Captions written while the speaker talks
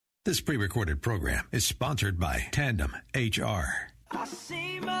This pre-recorded program is sponsored by Tandem HR. I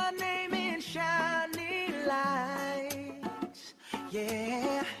see my name in shining lights,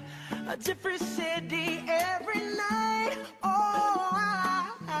 yeah, a different city every night. Oh,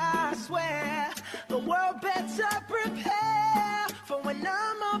 I swear the world better prepare for when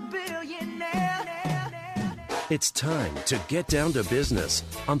I'm a billionaire. It's time to get down to business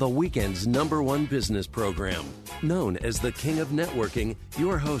on the weekend's #1 business program. Known as the King of Networking,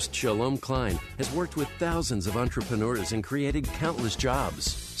 your host, Shalom Klein, has worked with thousands of entrepreneurs and created countless jobs.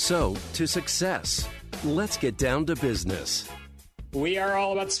 So, to success. Let's get down to business. We are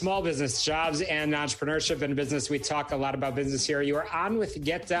all about small business, jobs, and entrepreneurship in business. We talk a lot about business here. You are on with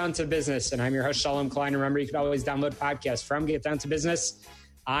Get Down to Business, and I'm your host, Shalom Klein. Remember, you can always download podcasts from Get Down to Business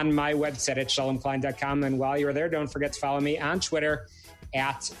on my website at shalomklein.com. And while you're there, don't forget to follow me on Twitter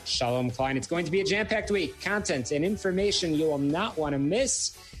at Shalom Klein. It's going to be a jam-packed week. Content and information you will not want to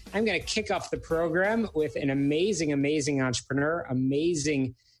miss. I'm going to kick off the program with an amazing, amazing entrepreneur,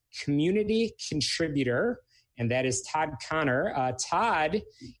 amazing community contributor, and that is Todd Connor. Todd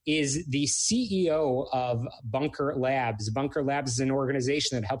is the CEO of Bunker Labs. Bunker Labs is an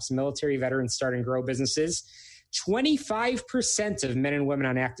organization that helps military veterans start and grow businesses. 25% of men and women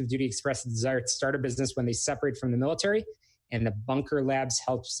on active duty express the desire to start a business when they separate from the military, and the Bunker Labs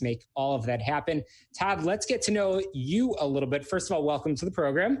helps make all of that happen. Todd, let's get to know you a little bit. First of all, welcome to the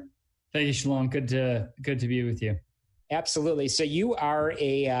program. Thank you, Shalom. Good to be with you. Absolutely. So you are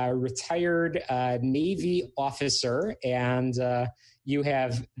a retired Navy officer, and you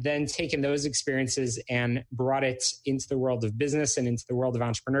have then taken those experiences and brought it into the world of business and into the world of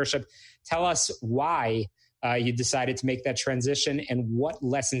entrepreneurship. Tell us why you decided to make that transition and what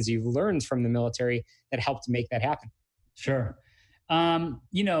lessons you've learned from the military that helped make that happen. Sure.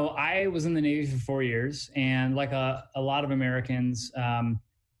 I was in the Navy for 4 years, and like a lot of Americans,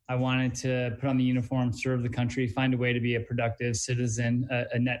 I wanted to put on the uniform, serve the country, find a way to be a productive citizen,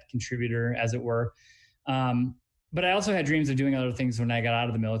 a net contributor, as it were. But I also had dreams of doing other things when I got out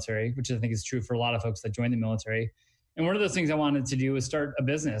of the military, which I think is true for a lot of folks that join the military. And one of those things I wanted to do was start a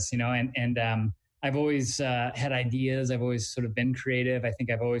business, and I've always had ideas. I've always sort of been creative. I think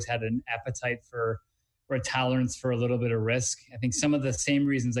I've always had an appetite for or a tolerance for a little bit of risk. I think some of the same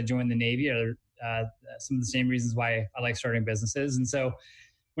reasons I joined the Navy are some of the same reasons why I like starting businesses. And so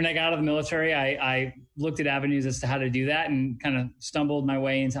when I got out of the military, I looked at avenues as to how to do that and kind of stumbled my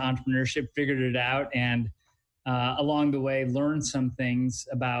way into entrepreneurship, figured it out, and along the way learned some things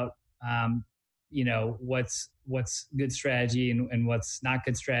about what's good strategy and what's not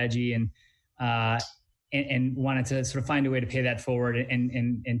good strategy, and wanted to sort of find a way to pay that forward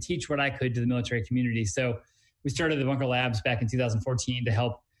and teach what I could to the military community. So we started the Bunker Labs back in 2014 to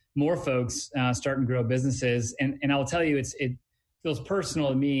help more folks start and grow businesses. And I will tell you, it feels personal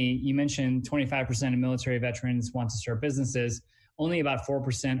to me. You mentioned 25% of military veterans want to start businesses. Only about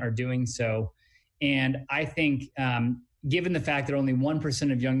 4% are doing so. And I think given the fact that only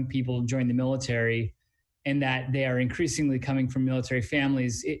 1% of young people join the military, and that they are increasingly coming from military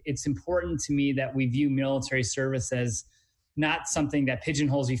families, it's important to me that we view military service as not something that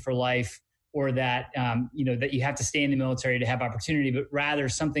pigeonholes you for life, or that that you have to stay in the military to have opportunity, but rather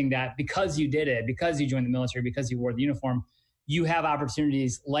something that because you did it, because you joined the military, because you wore the uniform, you have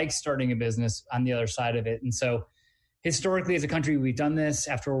opportunities like starting a business on the other side of it. And so historically as a country, we've done this.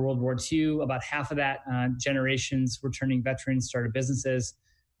 After World War II, about half of that generation's returning veterans started businesses.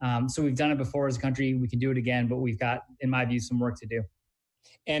 So we've done it before as a country. We can do it again, but we've got, in my view, some work to do.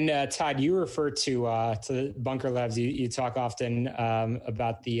 And Todd, you refer to Bunker Labs. You talk often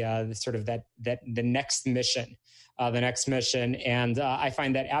about the sort of the next mission, and I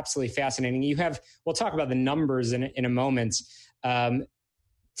find that absolutely fascinating. We'll talk about the numbers in a moment.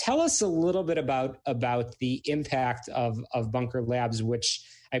 Tell us a little bit about the impact of Bunker Labs, which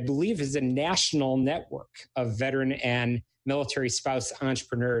I believe is a national network of veteran and military spouse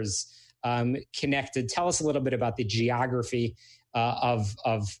entrepreneurs connected. Tell us a little bit about the geography of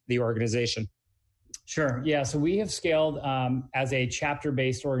the organization. Sure. Yeah. So we have scaled as a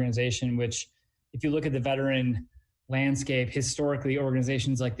chapter-based organization, which if you look at the veteran landscape, historically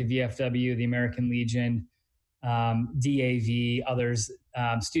organizations like the VFW, the American Legion, DAV, others,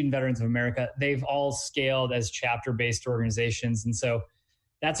 Student Veterans of America, they've all scaled as chapter-based organizations. And so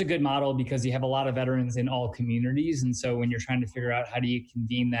that's a good model because you have a lot of veterans in all communities. And so when you're trying to figure out how do you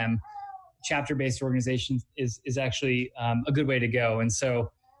convene them, chapter-based organizations is actually a good way to go. And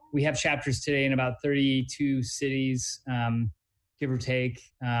so we have chapters today in about 32 cities, give or take.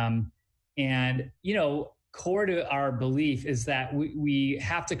 And, core to our belief is that we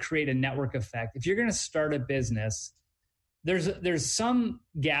have to create a network effect. If you're going to start a business, there's some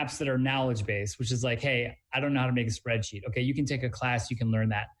gaps that are knowledge based, which is like, hey, I don't know how to make a spreadsheet. Okay, you can take a class, you can learn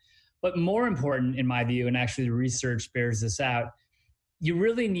that. But more important, in my view, and actually the research bears this out, you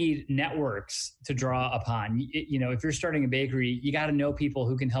really need networks to draw upon. If you're starting a bakery, you got to know people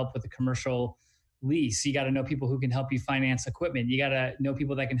who can help with the commercial lease. You got to know people who can help you finance equipment. You got to know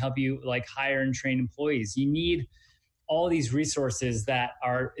people that can help you like hire and train employees. You need all these resources that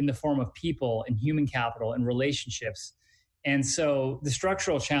are in the form of people and human capital and relationships. And so the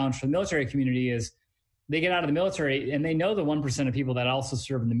structural challenge for the military community is they get out of the military and they know the 1% of people that also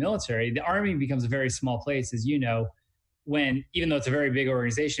serve in the military. The Army becomes a very small place, as you know, when, even though it's a very big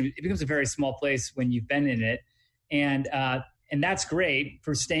organization, it becomes a very small place when you've been in it. And that's great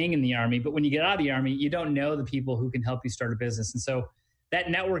for staying in the Army. But when you get out of the Army, you don't know the people who can help you start a business. And so that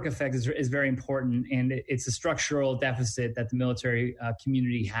network effect is very important. And it's a structural deficit that the military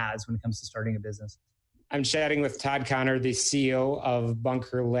community has when it comes to starting a business. I'm chatting with Todd Conner, the CEO of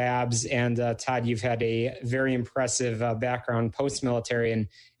Bunker Labs. And Todd, you've had a very impressive background post-military and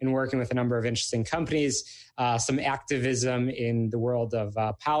in working with a number of interesting companies, some activism in the world of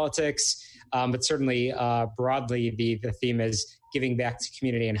politics, but certainly broadly the theme is giving back to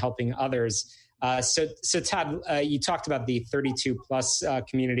community and helping others. So Todd, you talked about the 32 plus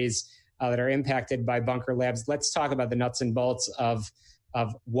communities that are impacted by Bunker Labs. Let's talk about the nuts and bolts of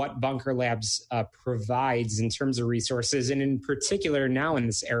what Bunker Labs provides in terms of resources. And in particular, now in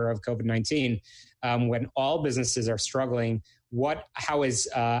this era of COVID-19, when all businesses are struggling, how is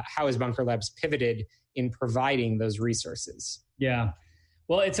Bunker Labs pivoted in providing those resources? Yeah.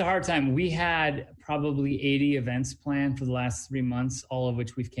 Well, it's a hard time. We had probably 80 events planned for the last 3 months, all of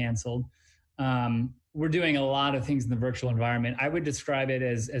which we've canceled. We're doing a lot of things in the virtual environment. I would describe it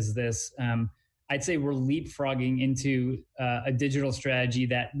as this. I'd say we're leapfrogging into a digital strategy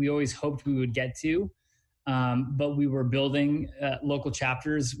that we always hoped we would get to, but we were building local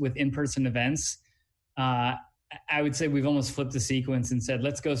chapters with in-person events. I would say we've almost flipped the sequence and said,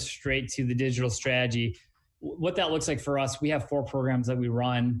 let's go straight to the digital strategy. What that looks like for us, we have 4 programs that we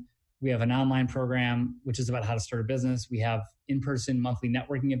run. We have an online program, which is about how to start a business. We have in-person monthly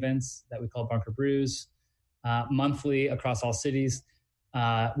networking events that we call Bunker Brews, monthly across all cities.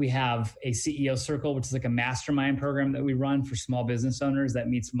 We have a CEO Circle, which is like a mastermind program that we run for small business owners that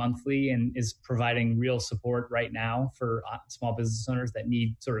meets monthly and is providing real support right now for small business owners that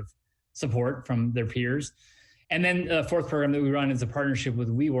need sort of support from their peers. And then the 4th program that we run is a partnership with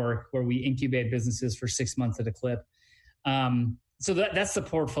WeWork, where we incubate businesses for 6 months at a clip. So that's the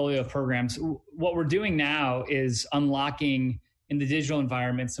portfolio of programs. What we're doing now is unlocking in the digital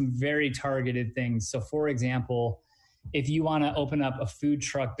environment some very targeted things. So for example, if you want to open up a food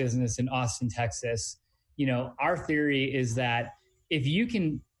truck business in Austin, Texas, our theory is that if you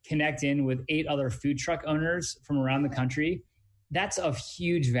can connect in with 8 other food truck owners from around the country, that's of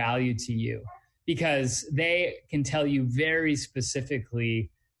huge value to you because they can tell you very specifically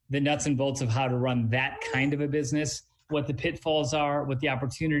the nuts and bolts of how to run that kind of a business, what the pitfalls are, what the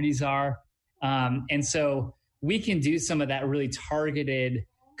opportunities are. And so we can do some of that really targeted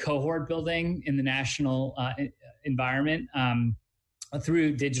cohort building in the national environment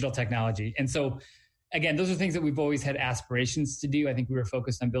through digital technology. And so, again, those are things that we've always had aspirations to do. I think we were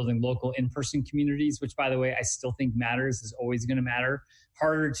focused on building local in-person communities, which, by the way, I still think matters, is always going to matter.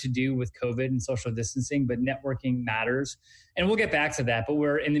 Harder to do with COVID and social distancing, but networking matters. And we'll get back to that. But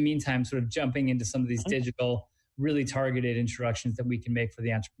we're, in the meantime, sort of jumping into some of these digital, really targeted introductions that we can make for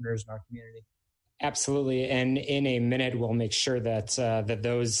the entrepreneurs in our community. Absolutely. And in a minute, we'll make sure that that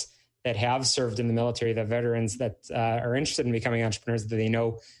those that have served in the military, the veterans that are interested in becoming entrepreneurs, that they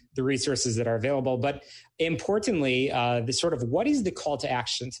know the resources that are available. But importantly, the sort of what is the call to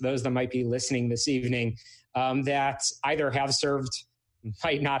action to those that might be listening this evening that either have served,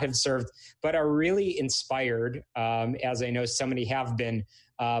 might not have served, but are really inspired, as I know so many have been,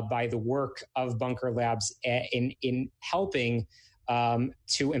 by the work of Bunker Labs in helping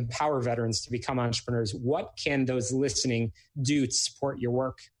to empower veterans to become entrepreneurs. What can those listening do to support your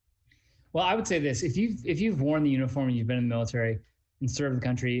work? Well, I would say this: if you've worn the uniform and you've been in the military and served the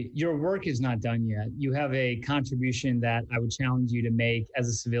country, your work is not done yet. You have a contribution that I would challenge you to make as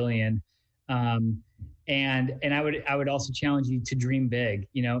a civilian, and I would also challenge you to dream big.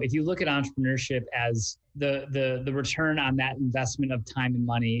 If you look at entrepreneurship as the return on that investment of time and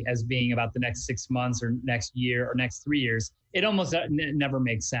money as being about the next 6 months or next year or next 3 years, it almost never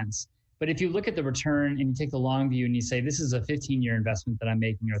makes sense. But if you look at the return and you take the long view and you say, this is a 15-year investment that I'm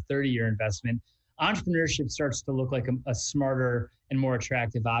making or a 30-year investment, entrepreneurship starts to look like a smarter and more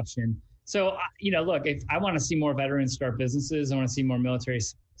attractive option. So, look, if I want to see more veterans start businesses, I want to see more military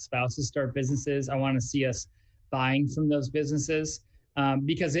spouses start businesses. I want to see us buying from those businesses.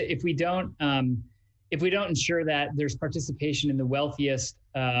 Because if we don't ensure that there's participation in the wealthiest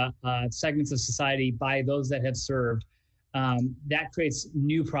segments of society by those that have served, that creates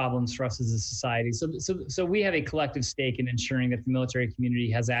new problems for us as a society. So we have a collective stake in ensuring that the military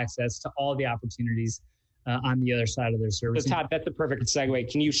community has access to all the opportunities on the other side of their service. So Todd, that's the perfect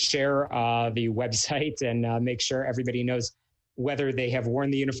segue. Can you share the website and make sure everybody knows whether they have worn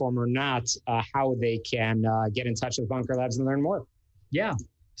the uniform or not, how they can get in touch with Bunker Labs and learn more? Yeah.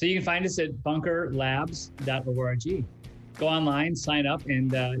 So you can find us at bunkerlabs.org. Go online, sign up,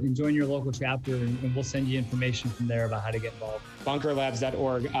 and join your local chapter, and we'll send you information from there about how to get involved.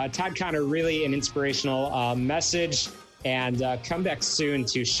 Bunkerlabs.org. Todd Conner, really an inspirational message, and come back soon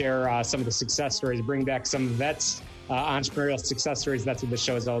to share some of the success stories, bring back some vets, entrepreneurial success stories. That's what the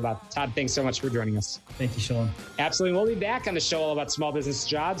show is all about. Todd, thanks so much for joining us. Thank you, Shalom. Absolutely. We'll be back on the show all about small business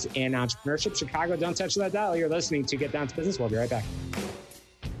jobs and entrepreneurship. Chicago, don't touch that dial. You're listening to Get Down to Business. We'll be right back.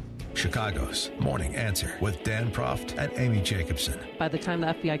 Chicago's Morning Answer with Dan Proft and Amy Jacobson. By the time the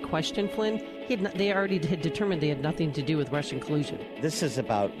FBI questioned Flynn, they already had determined they had nothing to do with Russian collusion. This is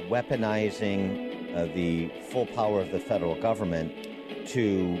about weaponizing the full power of the federal government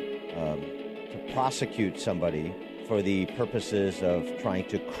to prosecute somebody for the purposes of trying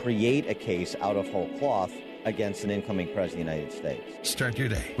to create a case out of whole cloth against an incoming president of the United States. Start your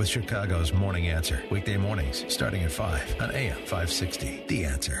day with Chicago's Morning Answer. Weekday mornings starting at 5 on AM 560. The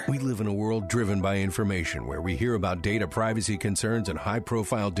Answer. We live in a world driven by information where we hear about data privacy concerns and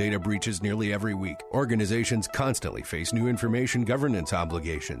high-profile data breaches nearly every week. Organizations constantly face new information governance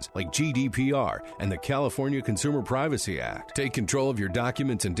obligations like GDPR and the California Consumer Privacy Act. Take control of your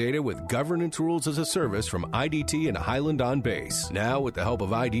documents and data with Governance Rules as a Service from IDT and Highland on Base. Now, with the help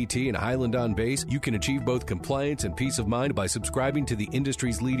of IDT and Highland on Base, you can achieve both compliance and peace of mind by subscribing to the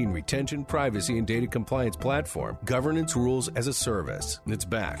industry's leading retention, privacy, and data compliance platform, Governance Rules as a Service. It's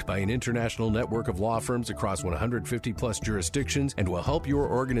backed by an international network of law firms across 150-plus jurisdictions and will help your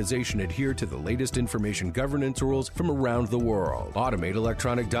organization adhere to the latest information governance rules from around the world. Automate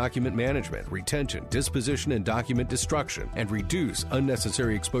electronic document management, retention, disposition, and document destruction, and reduce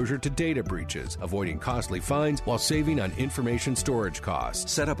unnecessary exposure to data breaches, avoiding costly fines while saving on information storage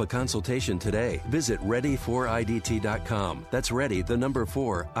costs. Set up a consultation today. Visit ready4idt.com. That's ready, the number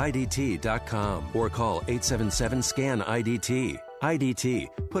 4, IDT.com. Or call 877-SCAN-IDT. IDT,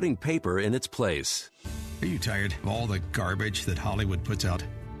 putting paper in its place. Are you tired of all the garbage that Hollywood puts out?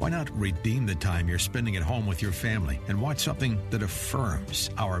 Why not redeem the time you're spending at home with your family and watch something that affirms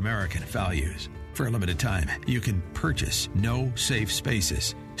our American values? For a limited time, you can purchase No Safe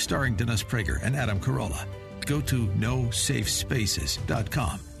Spaces, starring Dennis Prager and Adam Carolla. Go to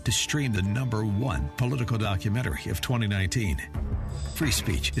nosafespaces.com to stream the #1 political documentary of 2019. Free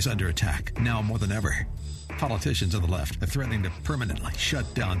speech is under attack now more than ever. Politicians on the left are threatening to permanently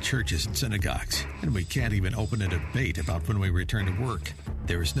shut down churches and synagogues, and we can't even open a debate about when we return to work.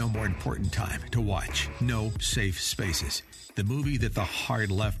 There is no more important time to watch No Safe Spaces, the movie that the hard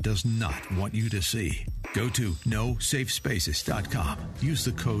left does not want you to see. Go to nosafespaces.com. Use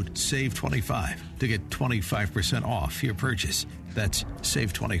the code SAVE25 to get 25% off your purchase. That's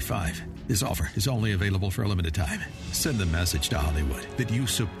SAVE25. This offer is only available for a limited time. Send the message to Hollywood that you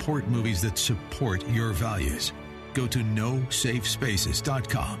support movies that support your values. Go to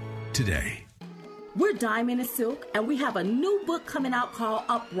nosafespaces.com today. We're Diamond and Silk, and we have a new book coming out called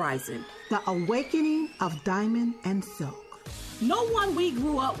Uprising. The Awakening of Diamond and Silk. No one we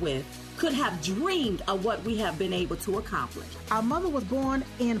grew up with could have dreamed of what we have been able to accomplish. Our mother was born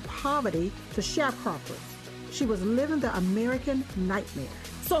in poverty to sharecroppers. She was living the American nightmare.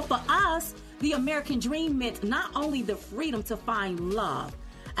 So for us, the American dream meant not only the freedom to find love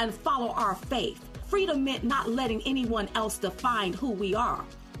and follow our faith. Freedom meant not letting anyone else define who we are,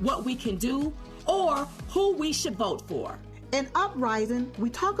 what we can do, or who we should vote for. In Uprising, we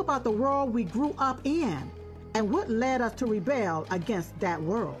talk about the world we grew up in and what led us to rebel against that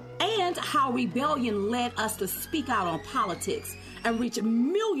world. And how rebellion led us to speak out on politics and reach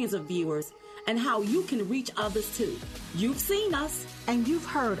millions of viewers, and how you can reach others too. You've seen us. And you've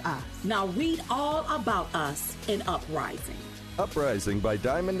heard us. Now read all about us in Uprising. Uprising by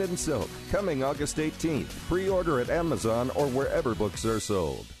Diamond and Silk, coming August 18th. Pre-order at Amazon or wherever books are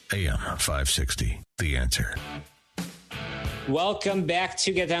sold. AM 560, The Answer. Welcome back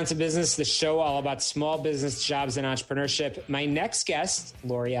to Get Down to Business, the show all about small business, jobs, and entrepreneurship. My next guest,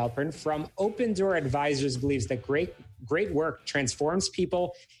 Lori Alpern from Open Door Advisors, believes that great work transforms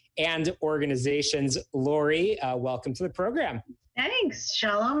people and organizations. Lori, welcome to the program. Thanks,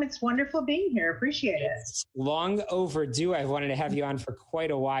 Shalom. It's wonderful being here. Appreciate it. It's long overdue. I've wanted to have you on for quite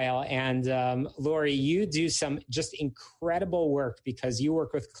a while. And Lori, you do some just incredible work because you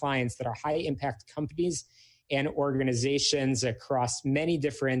work with clients that are high impact companies and organizations across many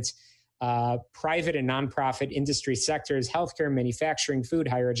different private and nonprofit industry sectors: healthcare, manufacturing, food,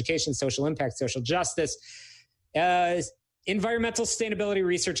 higher education, social impact, social justice, environmental sustainability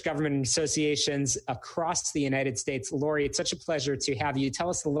research, government associations across the United States. Lori, it's such a pleasure to have you. Tell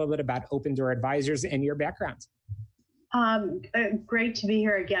us a little bit about Open Door Advisors and your background. Great to be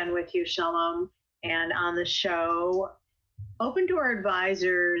here again with you, Shalom, and on the show. Open Door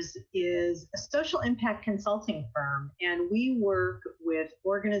Advisors is a social impact consulting firm, and we work with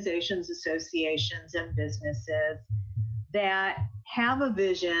organizations, associations, and businesses that have a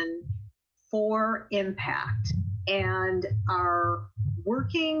vision for impact and are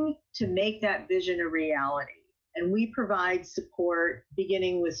working to make that vision a reality. And we provide support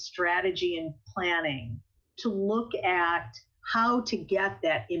beginning with strategy and planning to look at how to get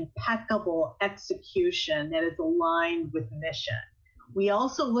that impeccable execution that is aligned with mission. We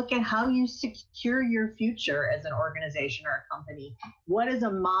also look at how you secure your future as an organization or a company. What is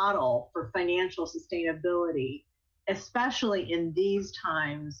a model for financial sustainability, especially in these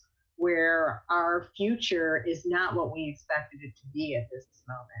times where our future is not what we expected it to be at this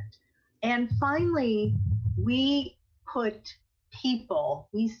moment. And finally, we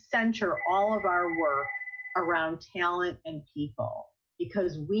center all of our work around talent and people,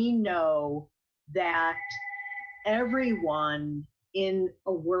 because we know that everyone in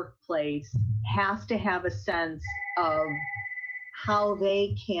a workplace has to have a sense of how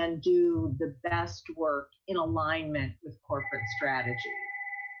they can do the best work in alignment with corporate strategy.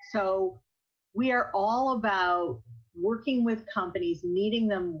 So we are all about working with companies, meeting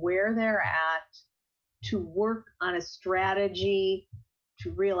them where they're at, to work on a strategy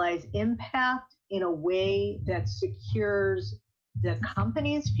to realize impact in a way that secures the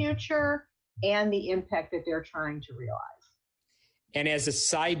company's future and the impact that they're trying to realize. And as a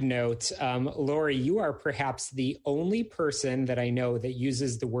side note, Lori, you are perhaps the only person that I know that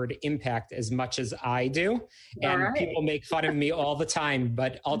uses the word impact as much as I do. And people make fun of me all the time,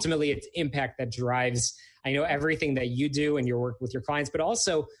 but ultimately it's impact that drives, I know, everything that you do in your work with your clients, but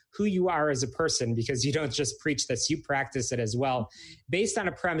also who you are as a person, because you don't just preach this, you practice it as well, based on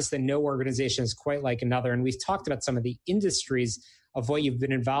a premise that no organization is quite like another. And we've talked about some of the industries of what you've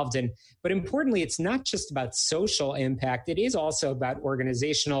been involved in. But importantly, it's not just about social impact. It is also about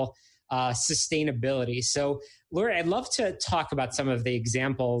organizational sustainability. So, Lori, I'd love to talk about some of the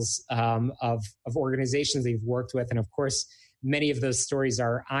examples of organizations that you've worked with. And of course, many of those stories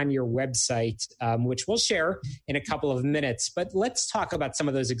are on your website, which we'll share in a couple of minutes. But let's talk about some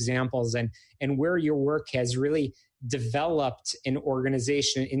of those examples and where your work has really developed an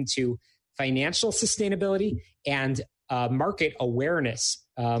organization into financial sustainability and market awareness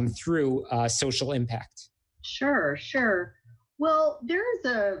through social impact. Sure. Well, there's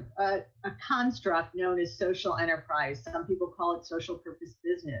a construct known as social enterprise. Some people call it social purpose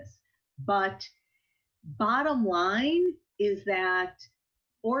business. But bottom line is that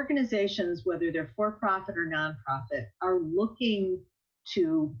organizations, whether they're for-profit or nonprofit, are looking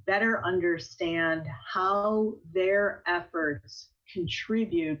to better understand how their efforts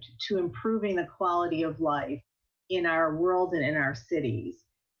contribute to improving the quality of life in our world and in our cities.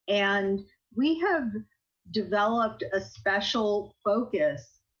 And we have developed a special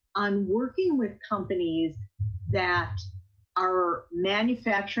focus on working with companies that are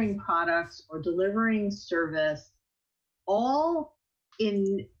manufacturing products or delivering service, all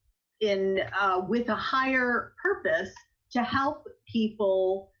in with a higher purpose to help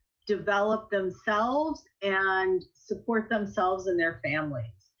people develop themselves and support themselves and their families.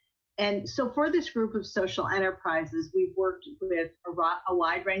 And so for this group of social enterprises, we've worked with a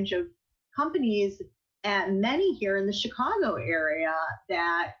wide range of companies, and many here in the Chicago area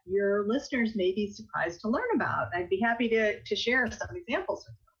that your listeners may be surprised to learn about. I'd be happy to share some examples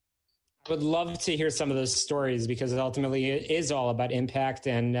with you. I would love to hear some of those stories, because ultimately it is all about impact,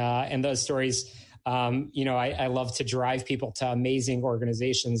 and those stories. I love to drive people to amazing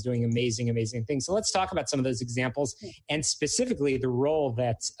organizations doing amazing things. So let's talk about some of those examples, and specifically the role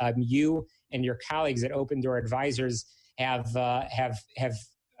that you and your colleagues at Open Door Advisors have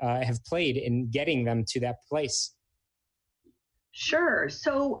played in getting them to that place. Sure.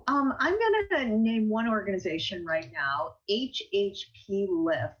 So I'm going to name one organization right now, HHP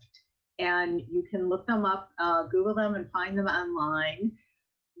Lift, and you can look them up, Google them, and find them online.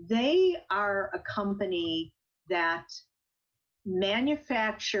 They are a company that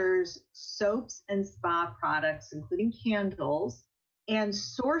manufactures soaps and spa products, including candles, and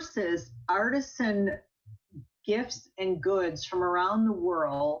sources artisan gifts and goods from around the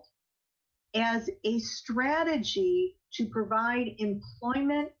world as a strategy to provide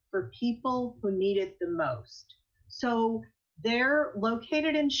employment for people who need it the most. So they're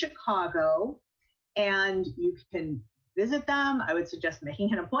located in Chicago, and you can visit them. I would suggest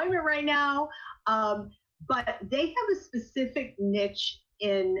making an appointment right now. But they have a specific niche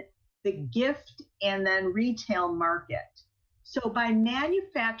in the gift and then retail market. So by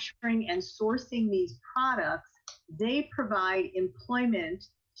manufacturing and sourcing these products, they provide employment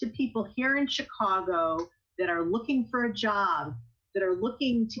to people here in Chicago that are looking for a job, that are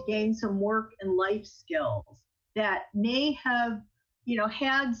looking to gain some work and life skills, that may have,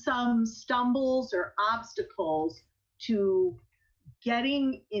 had some stumbles or obstacles to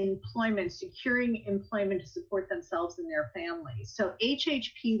getting employment, securing employment to support themselves and their families. So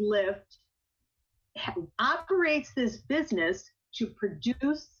HHP Lift operates this business to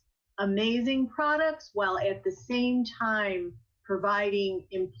produce amazing products while at the same time providing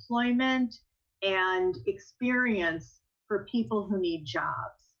employment and experience for people who need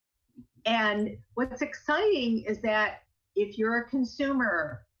jobs. And what's exciting is that if you're a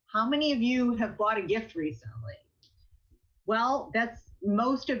consumer, how many of you have bought a gift recently? Well, that's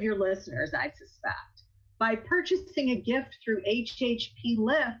most of your listeners, I suspect. By purchasing a gift through HHP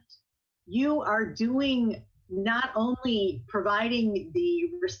Lift, you are doing not only providing the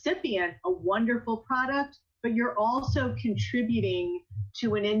recipient a wonderful product, but you're also contributing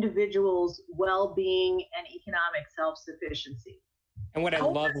to an individual's well-being and economic self-sufficiency. And what I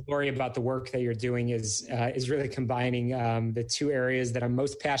love, Lori, about the work that you're doing is really combining the two areas that I'm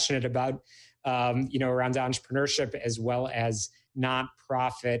most passionate about, around entrepreneurship as well as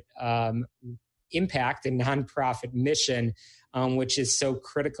nonprofit impact and nonprofit mission, which is so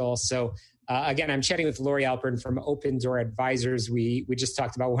critical. So again, I'm chatting with Lori Alpern from Open Door Advisors. We just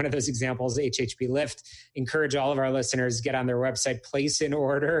talked about one of those examples, HHP Lift. Encourage all of our listeners, get on their website, place an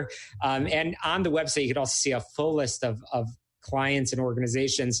order. And on the website, you can also see a full list of clients and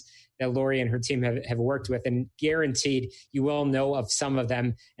organizations that Lori and her team have worked with, and guaranteed you will know of some of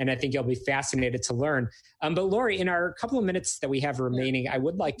them. And I think you'll be fascinated to learn. But Lori, in our couple of minutes that we have remaining, I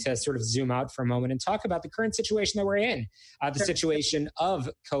would like to sort of zoom out for a moment and talk about the current situation that we're in, the situation of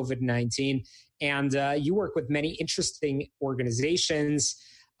COVID-19. And you work with many interesting organizations.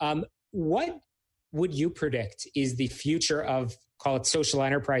 What would you predict is the future of, call it social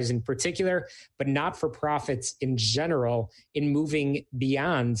enterprise in particular, but not-for-profits in general, in moving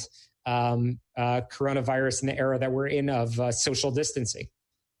beyond coronavirus in the era that we're in of social distancing?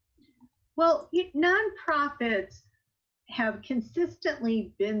 Well, nonprofits have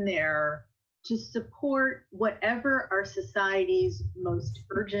consistently been there to support whatever our society's most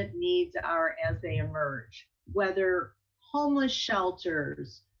urgent needs are as they emerge, whether homeless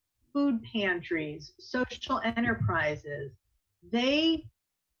shelters, food pantries, social enterprises. They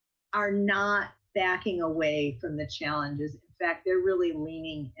are not backing away from the challenges. In fact, they're really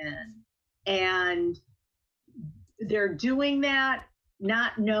leaning in. And they're doing that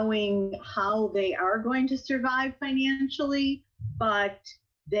not knowing how they are going to survive financially, but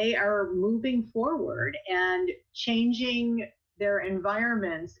they are moving forward and changing their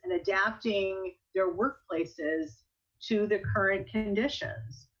environments and adapting their workplaces to the current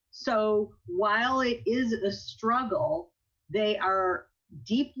conditions. So while it is a struggle, they are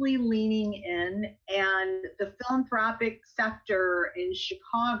deeply leaning in, and the philanthropic sector in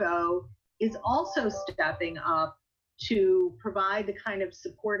Chicago is also stepping up to provide the kind of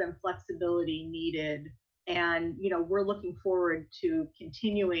support and flexibility needed. And, we're looking forward to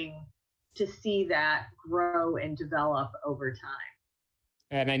continuing to see that grow and develop over time.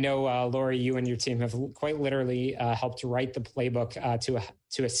 And I know, Lori, you and your team have quite literally helped to write the playbook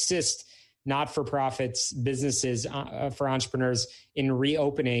to assist not-for-profits, businesses, for entrepreneurs in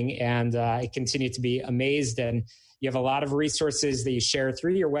reopening. And I continue to be amazed. And you have a lot of resources that you share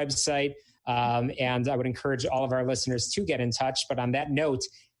through your website. And I would encourage all of our listeners to get in touch. But on that note,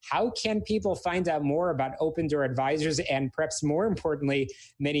 how can people find out more about Open Door Advisors and perhaps more importantly,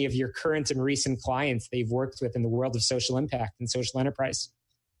 many of your current and recent clients that you've worked with in the world of social impact and social enterprise?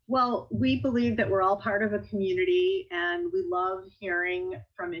 Well, we believe that we're all part of a community, and we love hearing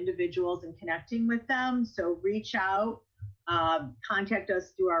from individuals and connecting with them. So reach out, contact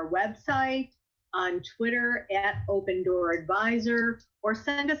us through our website, on Twitter @OpenDoorAdvisor, or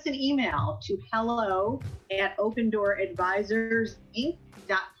send us an email to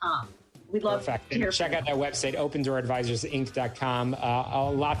hello@OpenDoorAdvisorsinc.com. We'd love Perfect. to hear And check from out that website, OpenDoorAdvisorsinc.com.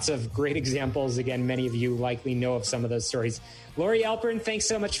 Lots of great examples. Again, many of you likely know of some of those stories. Lori Alpern, thanks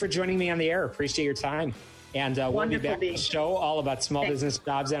so much for joining me on the air. Appreciate your time. And we'll be back on the show all about small business,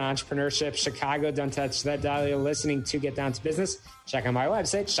 jobs, and entrepreneurship. Chicago, don't touch that dial. You're listening to Get Down to Business. Check out my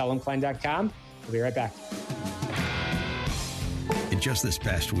website, ShalomKlein.com. We'll be right back. In just this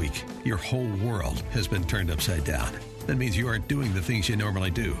past week, your whole world has been turned upside down. That means you aren't doing the things you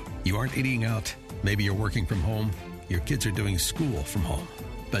normally do. You aren't eating out. Maybe you're working from home. Your kids are doing school from home.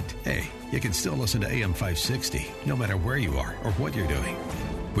 But hey, you can still listen to AM 560, no matter where you are or what you're doing.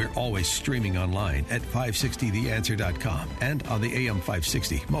 We're always streaming online at 560theanswer.com and on the AM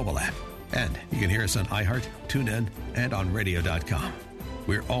 560 mobile app. And you can hear us on iHeart, TuneIn, and on radio.com.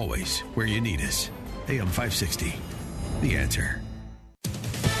 We're always where you need us. AM 560, The Answer.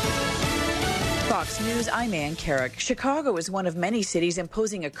 Fox News, I'm Ann Carrick. Chicago is one of many cities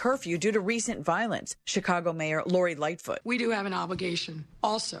imposing a curfew due to recent violence. Chicago Mayor Lori Lightfoot. We do have an obligation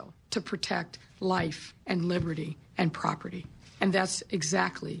also to protect life and liberty and property. And that's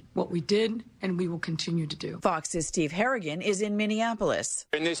exactly what we did and we will continue to do. Fox's Steve Harrigan is in Minneapolis.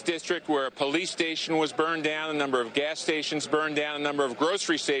 In this district where a police station was burned down, a number of gas stations burned down, a number of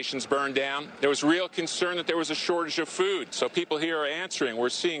grocery stations burned down, there was real concern that there was a shortage of food. So people here are answering. We're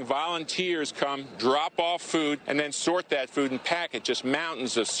seeing volunteers come, drop off food, and then sort that food and pack it. Just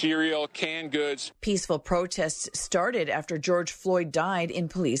mountains of cereal, canned goods. Peaceful protests started after George Floyd died in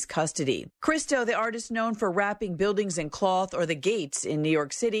police custody. Christo, the artist known for wrapping buildings in cloth, or the Gates in New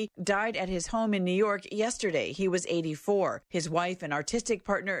York City, died at his home in New York yesterday. He was 84. His wife and artistic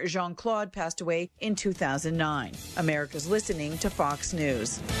partner Jean-Claude passed away in 2009. America's listening to Fox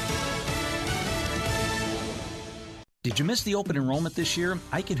News. Did you miss the open enrollment this year?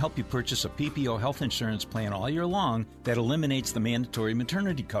 I can help you purchase a PPO health insurance plan all year long that eliminates the mandatory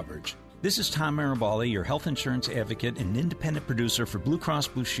maternity coverage. This is Tom Marabali, your health insurance advocate and independent producer for Blue Cross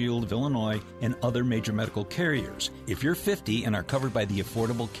Blue Shield of Illinois and other major medical carriers. If you're 50 and are covered by the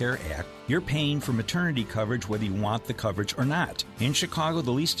Affordable Care Act, you're paying for maternity coverage whether you want the coverage or not. In Chicago, the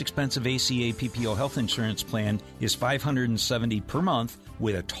least expensive ACA PPO health insurance plan is $570 per month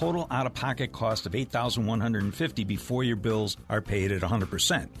with a total out-of-pocket cost of $8,150 before your bills are paid at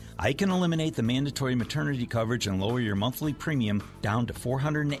 100%. I can eliminate the mandatory maternity coverage and lower your monthly premium down to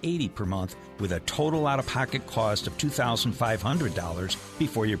 $480 per month with a total out-of-pocket cost of $2,500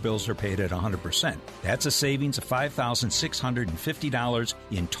 before your bills are paid at 100%. That's a savings of $5,650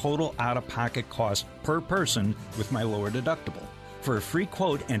 in total out-of-pocket cost per person with my lower deductible. For a free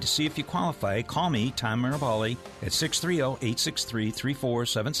quote and to see if you qualify, call me, Tom Marabali, at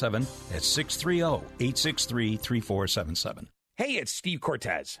 630-863-3477. That's 630-863-3477. Hey, it's Steve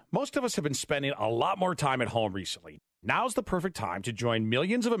Cortez. Most of us have been spending a lot more time at home recently. Now's the perfect time to join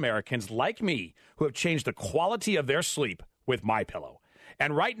millions of Americans like me who have changed the quality of their sleep with MyPillow.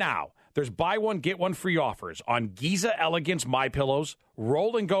 And right now, there's buy one, get one free offers on Giza Elegance MyPillows,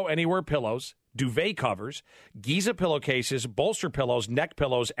 Roll and Go Anywhere pillows, duvet covers, Giza pillowcases, bolster pillows, neck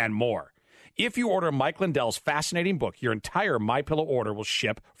pillows, and more. If you order Mike Lindell's fascinating book, your entire MyPillow order will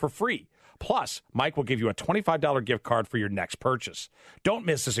ship for free. Plus, Mike will give you a $25 gift card for your next purchase. Don't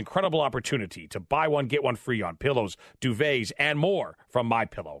miss this incredible opportunity to buy one, get one free on pillows, duvets, and more from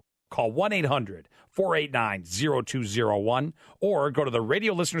MyPillow. Call 1-800-489-0201 or go to the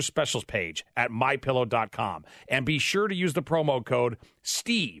Radio Listener Specials page at MyPillow.com. And be sure to use the promo code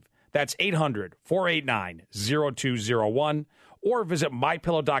STEVE. That's 800-489-0201 or visit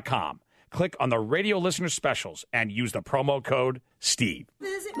MyPillow.com. Click on the Radio Listener Specials and use the promo code STEVE.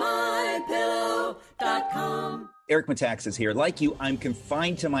 Visit MyPillow.com. Eric Metaxas here. Like you, I'm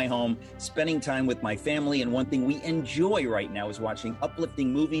confined to my home, spending time with my family, and one thing we enjoy right now is watching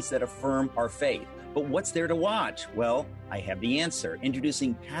uplifting movies that affirm our faith. But what's there to watch? Well, I have the answer.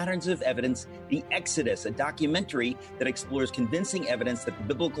 Introducing Patterns of Evidence, The Exodus, a documentary that explores convincing evidence that the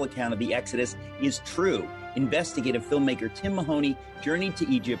biblical account of the Exodus is true. Investigative filmmaker Tim Mahoney journeyed to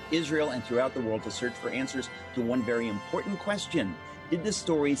Egypt, Israel, and throughout the world to search for answers to one very important question. Did the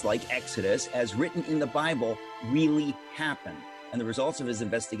stories like Exodus, as written in the Bible, really happen? And the results of his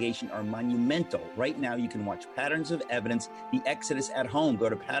investigation are monumental. Right now, you can watch Patterns of Evidence, The Exodus at home. Go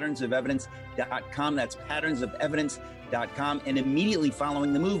to patternsofevidence.com. That's patternsofevidence.com. And immediately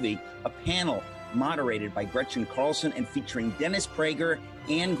following the movie, a panel moderated by Gretchen Carlson and featuring Dennis Prager,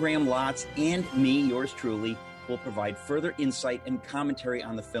 Anne Graham Lotz, and me, yours truly, will provide further insight and commentary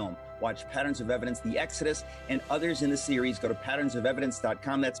on the film. Watch Patterns of Evidence, The Exodus, and others in the series. Go to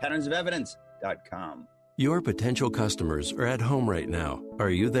patternsofevidence.com. That's patternsofevidence.com. Your potential customers are at home right now. Are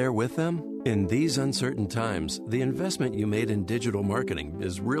you there with them? In these uncertain times, the investment you made in digital marketing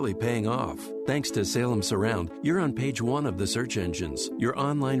is really paying off. Thanks to Salem Surround, you're on page 1 of the search engines. Your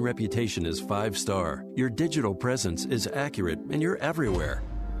online reputation is 5-star. Your digital presence is accurate, and you're everywhere.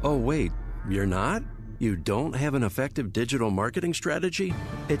 Oh, wait, you're not? You don't have an effective digital marketing strategy?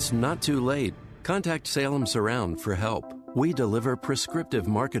 It's not too late. Contact Salem Surround for help. We deliver prescriptive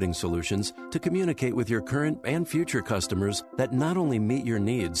marketing solutions to communicate with your current and future customers that not only meet your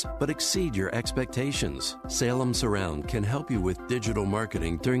needs, but exceed your expectations. Salem Surround can help you with digital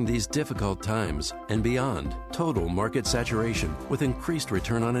marketing during these difficult times and beyond. Total market saturation with increased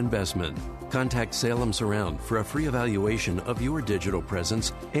return on investment. Contact Salem Surround for a free evaluation of your digital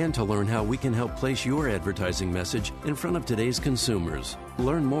presence and to learn how we can help place your advertising message in front of today's consumers.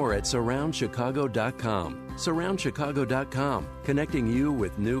 Learn more at surroundchicago.com. Surroundchicago.com, connecting you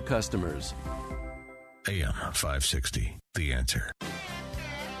with new customers. AM 560, The Answer.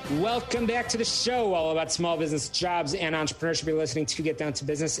 Welcome back to the show, all about small business, jobs, and entrepreneurship. You're listening to Get Down to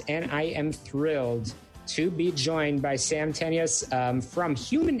Business, and I am thrilled to be joined by Sam Tanious from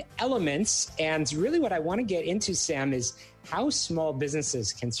Human Elements. And really what I want to get into, Sam, is how small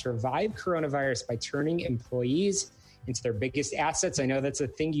businesses can survive coronavirus by turning employees into their biggest assets. I know that's a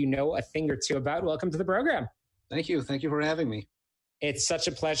thing you know a thing or two about. Welcome to the program. Thank you. Thank you for having me. It's such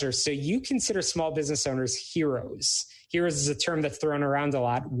a pleasure. So you consider small business owners heroes. Heroes is a term that's thrown around a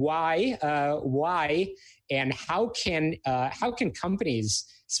lot. Why? And how can companies,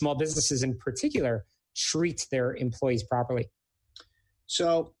 small businesses in particular, treat their employees properly?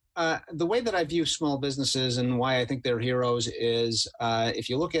 So the way that I view small businesses and why I think they're heroes is if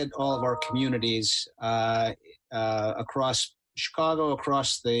you look at all of our communities across Chicago,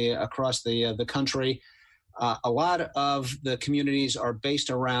 across the country, a lot of the communities are based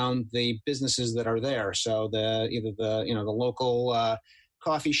around the businesses that are there. So either the local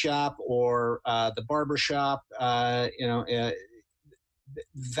coffee shop or the barber shop. That's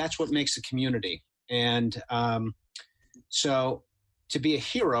what makes a community. And so to be a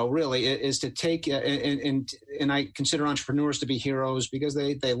hero really is to take and I consider entrepreneurs to be heroes because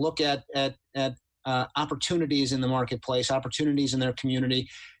they look at opportunities in the marketplace, opportunities in their community,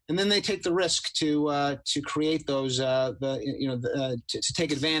 and then they take the risk to create those to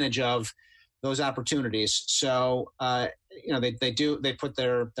take advantage of those opportunities. So they put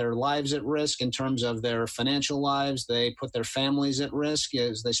their lives at risk in terms of their financial lives. They put their families at risk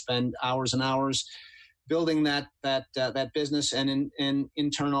as they spend hours and hours building that business, and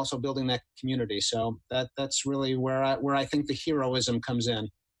in turn also building that community. So that's really where I think the heroism comes in.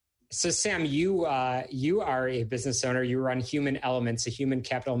 So Sam, you are a business owner. You run Human Elements, a human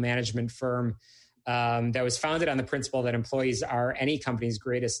capital management firm that was founded on the principle that employees are any company's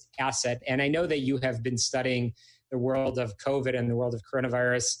greatest asset. And I know that you have been studying the world of COVID and the world of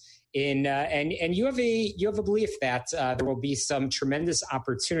coronavirus. And you have a belief that there will be some tremendous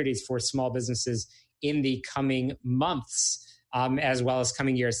opportunities for small businesses in the coming months, as well as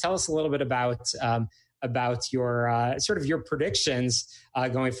coming years. Tell us a little bit about your sort of your predictions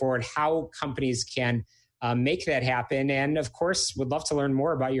going forward, how companies can make that happen. And of course, would love to learn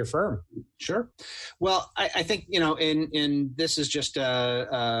more about your firm. Sure. Well, I think, in this is just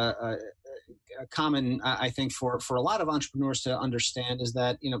a common, I think for a lot of entrepreneurs to understand is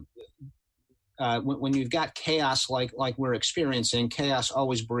that, when you've got chaos like we're experiencing, chaos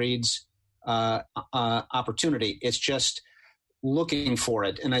always breeds opportunity. It's just looking for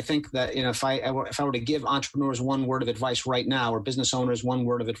it. And I think that, if I were to give entrepreneurs one word of advice right now, or business owners one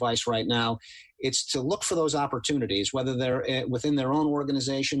word of advice right now, it's to look for those opportunities, whether they're within their own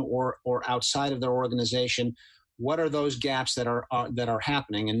organization or outside of their organization. What are those gaps that are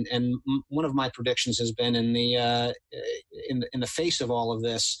happening? And one of my predictions has been in the face of all of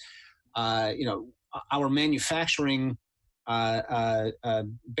this, our manufacturing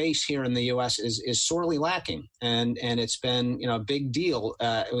base here in the U.S. is sorely lacking, and it's been a big deal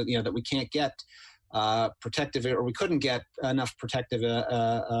that we can't get protective, or we couldn't get enough protective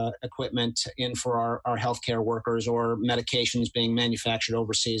equipment in for our healthcare workers, or medications being manufactured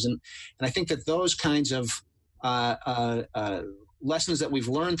overseas, and I think that those kinds of lessons that we've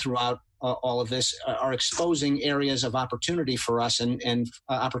learned throughout all of this are exposing areas of opportunity for us, and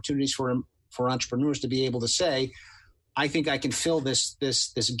opportunities for entrepreneurs to be able to say, I think I can fill this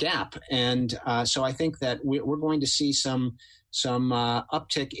gap, and so I think that we're going to see some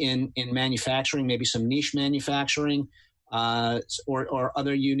uptick in manufacturing, maybe some niche manufacturing, or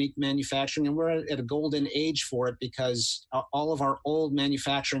other unique manufacturing, and we're at a golden age for it because all of our old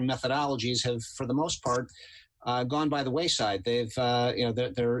manufacturing methodologies have, for the most part, gone by the wayside. They've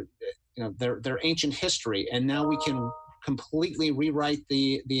their ancient history, and now we can completely rewrite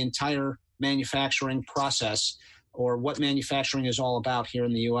the entire manufacturing process, or what manufacturing is all about here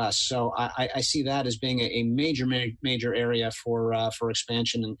in the U.S. So I see that as being a major area for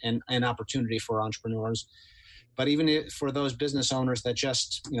expansion and opportunity for entrepreneurs. But even for those business owners that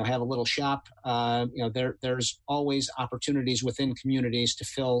just have a little shop, there's always opportunities within communities to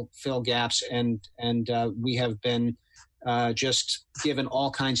fill gaps, and we have been just given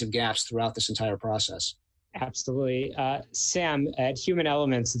all kinds of gaps throughout this entire process. Absolutely. Sam, at Human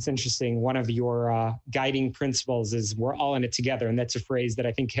Elements, it's interesting. One of your guiding principles is we're all in it together. And that's a phrase that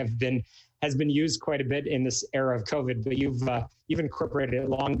I think has been used quite a bit in this era of COVID, but you've incorporated it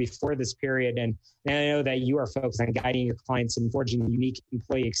long before this period. And I know that you are focused on guiding your clients and forging unique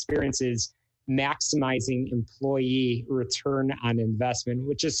employee experiences, maximizing employee return on investment,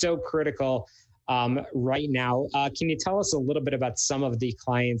 which is so critical right now. Can you tell us a little bit about some of the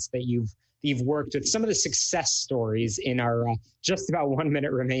clients that you've worked with, some of the success stories in our just about 1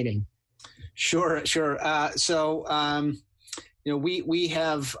 minute remaining? Sure. We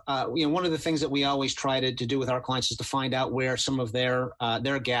have, one of the things that we always try to do with our clients is to find out where some of their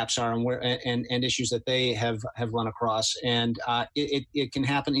gaps are and where and issues that they have run across. And it can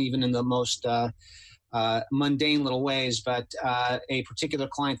happen even in the most mundane little ways. But a particular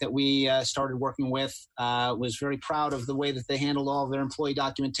client that we started working with was very proud of the way that they handled all of their employee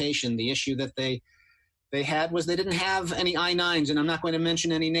documentation. The issue that they had was they didn't have any I-9s, and I'm not going to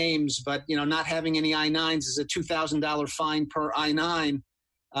mention any names, but not having any I-9s is a $2,000 fine per I-9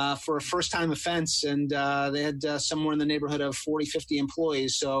 for a first-time offense, and they had somewhere in the neighborhood of 40, 50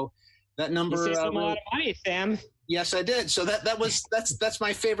 employees. So that number. You saved them a lot of money, Sam. Yes, I did. So that's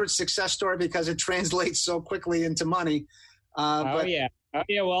my favorite success story because it translates so quickly into money. Yeah.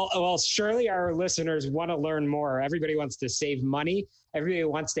 Well, surely our listeners want to learn more. Everybody wants to save money. Everybody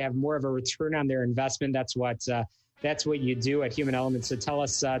wants to have more of a return on their investment. That's what you do at Human Elements. So tell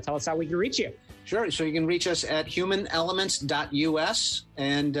us how we can reach you. Sure. So you can reach us at humanelements.us,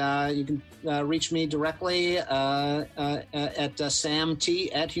 and you can reach me directly at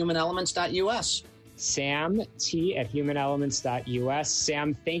samt@humanelements.us. SamT@humanelements.us.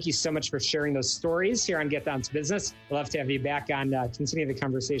 Sam, thank you so much for sharing those stories here on Get Down to Business. I'd love to have you back on, continue the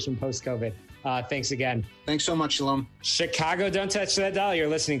conversation post-COVID. Thanks again. Thanks so much, Shalom. Chicago, don't touch that dial. You're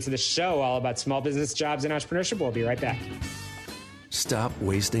listening to the show all about small business, jobs, and entrepreneurship. We'll be right back. Stop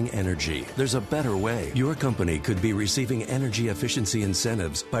wasting energy. There's a better way. Your company could be receiving energy efficiency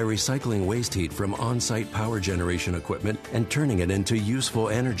incentives by recycling waste heat from on-site power generation equipment and turning it into useful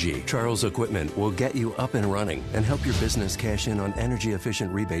energy. Charles Equipment will get you up and running and help your business cash in on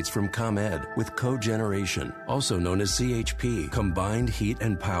energy-efficient rebates from ComEd with cogeneration, also known as CHP, Combined Heat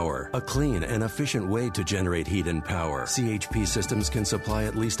and Power, a clean and efficient way to generate heat and power. CHP systems can supply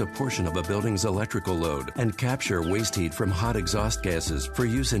at least a portion of a building's electrical load and capture waste heat from hot exhaust gases for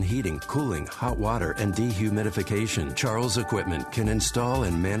use in heating, cooling, hot water, and dehumidification. Charles Equipment can install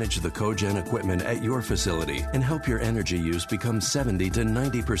and manage the cogen equipment at your facility and help your energy use become 70 to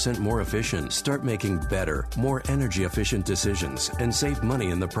 90% more efficient. Start making better, more energy-efficient decisions and save money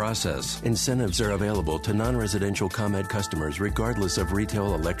in the process. Incentives are available to non-residential ComEd customers regardless of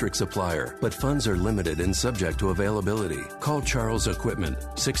retail electric supplier, but funds are limited and subject to availability. Call Charles Equipment,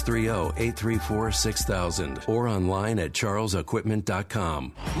 630-834-6000, or online at charlesequipment.com.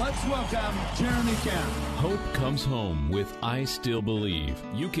 Let's welcome Jeremy Camp. Hope comes home with I Still Believe.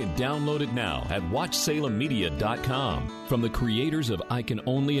 You can download it now at WatchSalemMedia.com. From the creators of I Can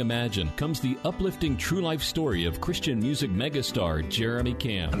Only Imagine comes the uplifting true life story of Christian music megastar Jeremy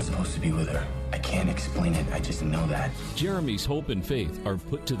Camp. I'm supposed to be with her. I can't explain it. I just know that. Jeremy's hope and faith are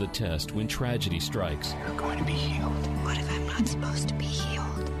put to the test when tragedy strikes. You're going to be healed. What if I'm not supposed to be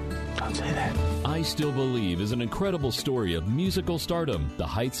healed? Don't say that. I Still Believe is an incredible story of musical stardom, the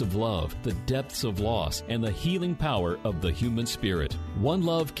heights of love, the depths of loss, and the healing power of the human spirit. One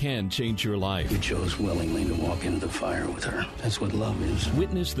love can change your life. You chose willingly to walk into the fire with her. That's what love is.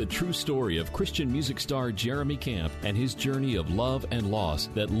 Witness the true story of Christian music star Jeremy Camp and his journey of love and loss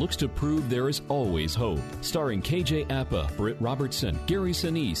that looks to prove there is always hope. Starring KJ Apa, Britt Robertson, Gary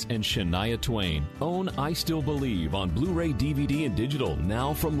Sinise, and Shania Twain. Own I Still Believe on Blu-ray, DVD, and digital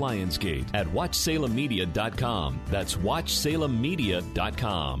now from Lionsgate at WatchSalemMedia.com. That's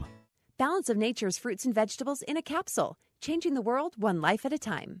WatchSalemMedia.com. Balance of Nature's fruits and vegetables in a capsule, changing the world one life at a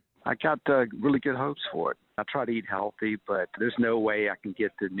time. I got really good hopes for it. I try to eat healthy, but there's no way I can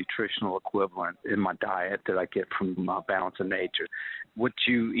get the nutritional equivalent in my diet that I get from Balance of Nature. What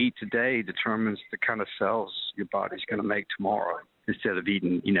you eat today determines the kind of cells your body's going to make tomorrow. Instead of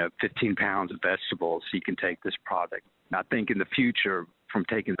eating, 15 pounds of vegetables, you can take this product. I think in the future, from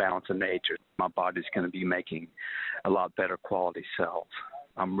taking Balance of Nature. My body's going to be making a lot better quality cells.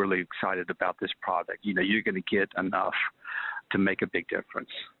 I'm really excited about this product. You know, you're going to get enough to make a big difference.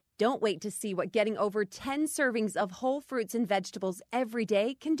 Don't wait to see what getting over 10 servings of whole fruits and vegetables every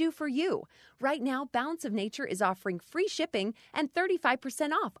day can do for you. Right now, Balance of Nature is offering free shipping and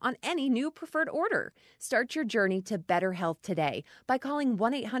 35% off on any new preferred order. Start your journey to better health today by calling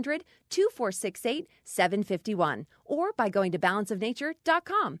 1-800-2468-751 or by going to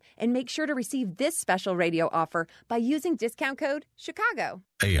balanceofnature.com, and make sure to receive this special radio offer by using discount code Chicago.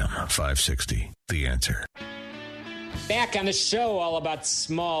 AM 560, The Answer. Back on the show, all about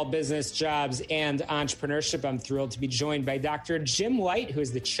small business, jobs, and entrepreneurship. I'm thrilled to be joined by Dr. Jim White, who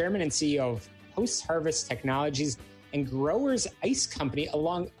is the chairman and CEO of Post Harvest Technologies and Growers Ice Company,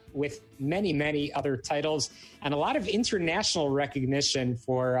 along with many, many other titles and a lot of international recognition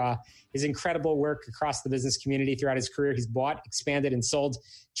for his incredible work across the business community throughout his career. He's bought, expanded, and sold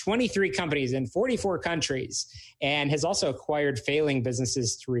 23 companies in 44 countries, and has also acquired failing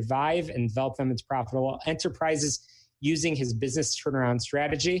businesses to revive and develop them into profitable enterprises using his business turnaround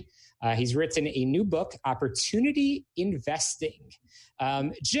strategy. He's written a new book, Opportunity Investing.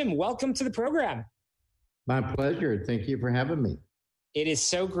 Jim, welcome to the program. My pleasure. Thank you for having me. It is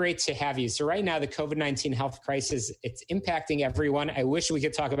so great to have you. So right now, the COVID-19 health crisis, it's impacting everyone. I wish we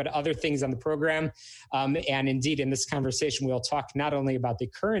could talk about other things on the program. And indeed, in this conversation, we'll talk not only about the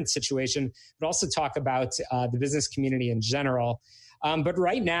current situation, but also talk about the business community in general. But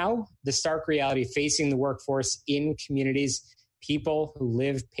right now, the stark reality facing the workforce in communities, people who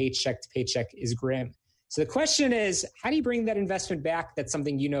live paycheck to paycheck, is grim. So the question is, how do you bring that investment back? That's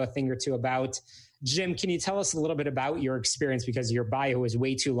something you know a thing or two about. Jim, can you tell us a little bit about your experience? Because your bio is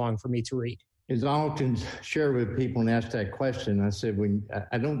way too long for me to read. As I often share with people and ask that question, I said, when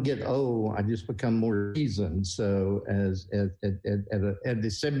I don't get old, I just become more seasoned. So at the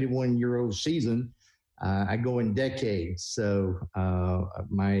 71-year-old season, I go in decades. So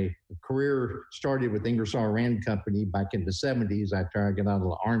my career started with Ingersoll Rand Company back in the 70s after I got out of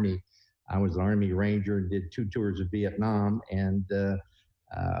the Army. I was an Army Ranger and did 2 tours of Vietnam, and got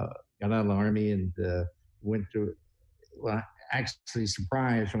out of the Army and went to, well, actually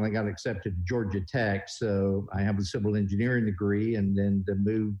surprised when I got accepted to Georgia Tech. So I have a civil engineering degree, and then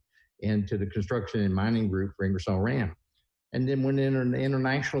moved into the construction and mining group for Ingersoll Rand. And then went in an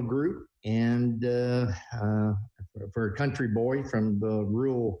international group, and for a country boy from the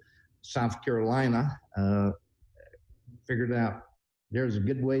rural South Carolina, figured out there's a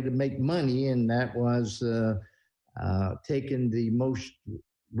good way to make money, and that was taking the most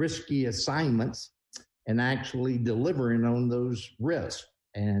risky assignments and actually delivering on those risks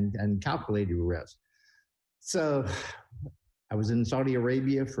and calculated risks. So I was in Saudi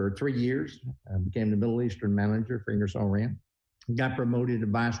Arabia for 3 years. I became the Middle Eastern manager for Ingersoll Rand. Got promoted to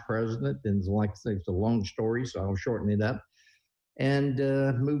vice president, and like I say, it's a long story, so I'll shorten it up. And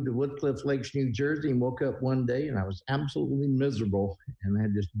moved to Woodcliff Lakes, New Jersey, and woke up one day and I was absolutely miserable. And I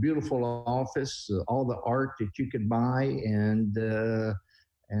had this beautiful office, all the art that you could buy, and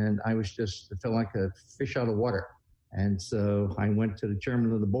I was just, I felt like a fish out of water. And so I went to the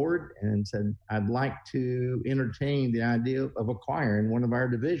chairman of the board and said, I'd like to entertain the idea of acquiring one of our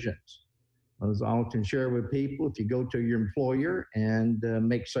divisions. As I often share with people, if you go to your employer and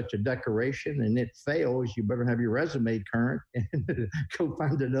make such a declaration and it fails, you better have your resume current and go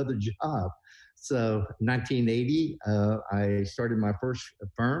find another job. So in 1980, I started my first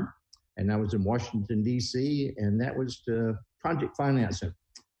firm, and I was in Washington, D.C., and that was project financing,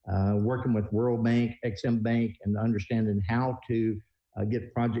 working with World Bank, Exim Bank, and understanding how to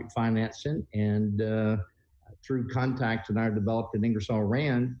get project financing. And through contacts that I developed at Ingersoll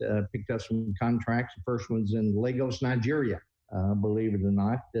Rand, picked up some contracts. The first one's in Lagos, Nigeria, believe it or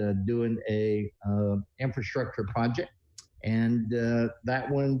not, doing a infrastructure project. And that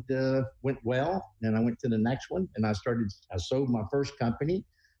one went well. Then I went to the next one, and I sold my first company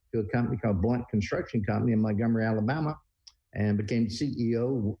to a company called Blunt Construction Company in Montgomery, Alabama, and became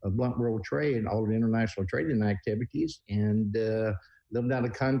CEO of Blunt World Trade and all the international trading activities, and lived out a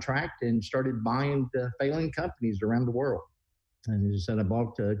contract and started buying failing companies around the world. And as I said, I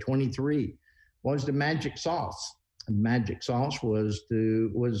bought 23. What was the magic sauce? The magic sauce was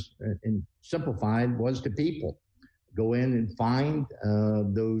simplified, was to people. Go in and find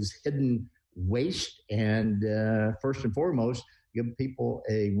those hidden waste, and first and foremost, give people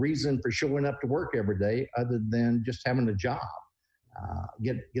a reason for showing up to work every day other than just having a job.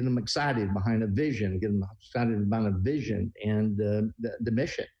 Get them excited behind a vision, get them excited about a vision and the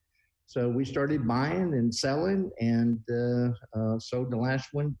mission. So we started buying and selling, and sold the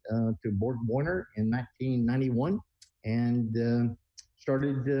last one to Borg Warner in 1991, and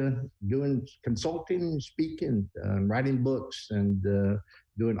started doing consulting, speaking, writing books, and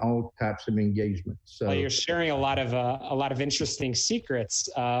doing all types of engagements. So well, you're sharing a lot of interesting secrets,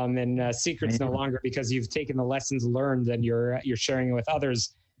 and secrets no longer, because you've taken the lessons learned and you're sharing it with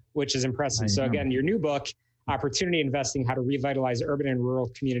others, which is impressive. So again, your new book, Opportunity Investing: How to Revitalize Urban and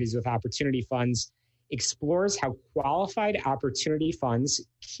Rural Communities with Opportunity Funds, explores how qualified opportunity funds,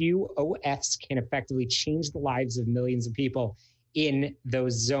 QOFs, can effectively change the lives of millions of people in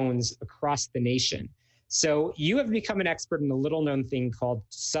those zones across the nation. So you have become an expert in a little-known thing called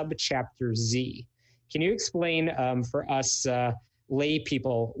Subchapter Z. Can you explain for us lay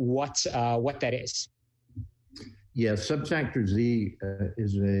people what that is? Yeah, Subchapter Z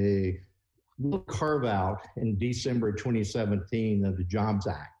is a little carve-out in December 2017 of the Jobs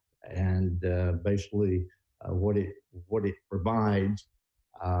Act. And basically what it provides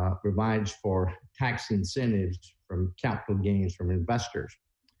for tax incentives from capital gains from investors.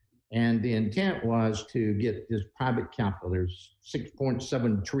 And the intent was to get this private capital. There's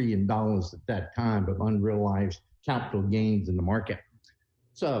 $6.7 trillion at that time of unrealized capital gains in the market.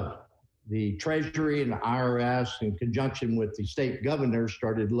 So the Treasury and the IRS, in conjunction with the state governors,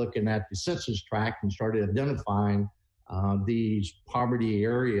 started looking at the census tract and started identifying these poverty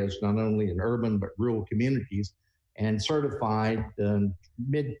areas, not only in urban but rural communities, and certified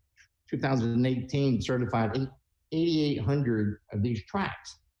mid-2018, certified 8,800 of these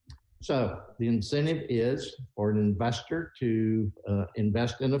tracts. So the incentive is for an investor to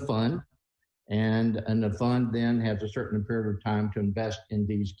invest in a fund, and the fund then has a certain period of time to invest in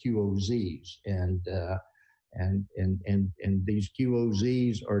these QOZs, and these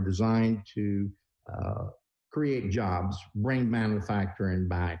QOZs are designed to create jobs, bring manufacturing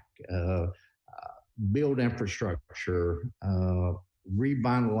back, build infrastructure,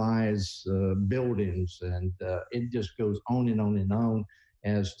 revitalize buildings, and it just goes on and on and on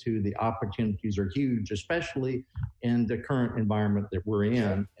as to the opportunities are huge, especially in the current environment that we're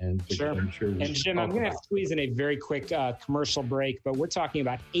in. And sure. And Jim, I'm going to squeeze in a very quick commercial break, but we're talking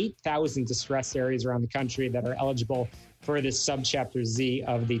about 8,000 distressed areas around the country that are eligible for this Subchapter Z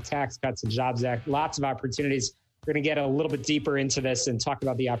of the Tax Cuts and Jobs Act. Lots of opportunities. We're going to get a little bit deeper into this and talk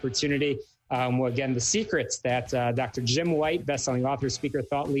about the opportunity. Again, the secrets that Dr. Jim White, bestselling author, speaker,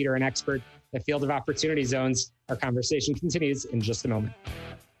 thought leader, and expert in the field of opportunity zones. Our conversation continues in just a moment.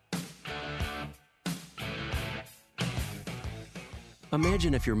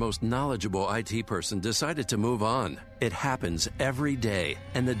 Imagine if your most knowledgeable IT person decided to move on. It happens every day,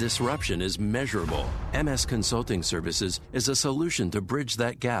 and the disruption is measurable. MS Consulting Services is a solution to bridge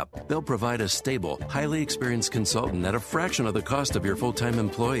that gap. They'll provide a stable, highly experienced consultant at a fraction of the cost of your full-time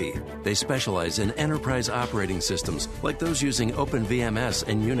employee. They specialize in enterprise operating systems like those using OpenVMS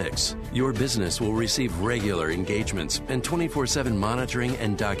and Unix. Your business will receive regular engagements and 24/7 monitoring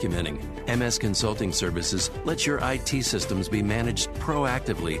and documenting. MS Consulting Services lets your IT systems be managed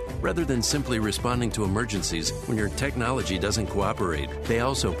proactively rather than simply responding to emergencies when your technology doesn't cooperate. They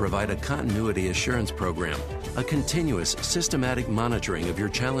also provide a continuity assurance program, a continuous, systematic monitoring of your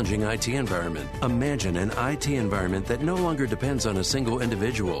challenging IT environment. Imagine an IT environment that no longer depends on a single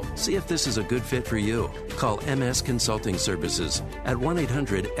individual. See if this is a good fit for you. Call MS Consulting Services at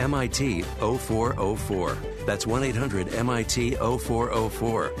 1-800-MIT-0404. That's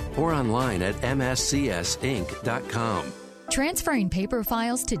 1-800-MIT-0404 or online at mscsinc.com. Transferring paper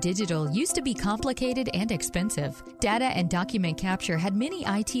files to digital used to be complicated and expensive. Data and document capture had many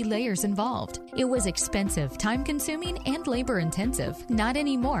IT layers involved. It was expensive, time-consuming, and labor-intensive. Not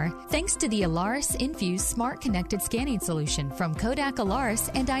anymore, thanks to the Alaris Infuse Smart Connected Scanning Solution from Kodak Alaris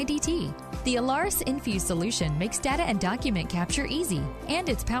and IDT. The Alaris Infuse solution makes data and document capture easy, and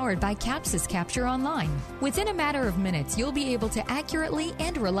it's powered by Capsys Capture Online. Within a matter of minutes, you'll be able to accurately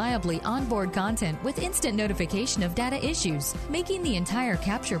and reliably onboard content with instant notification of data issues, making the entire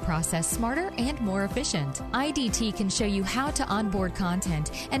capture process smarter and more efficient. IDT can show you how to onboard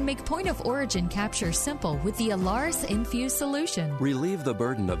content and make point-of-origin capture simple with the Alaris Infuse solution. Relieve the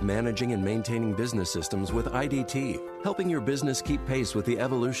burden of managing and maintaining business systems with IDT, helping your business keep pace with the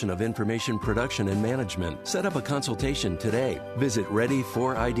evolution of information production and management. Set up a consultation today. Visit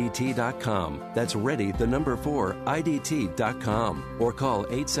ready4idt.com. That's ready, the number 4, IDT.com. Or call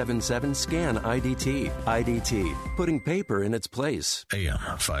 877-SCAN-IDT. IDT, putting paper in its place. AM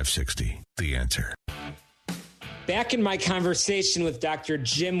 560, The Answer. Back in my conversation with Dr.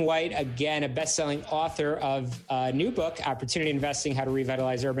 Jim White, again, a best-selling author of a new book, Opportunity Investing: How to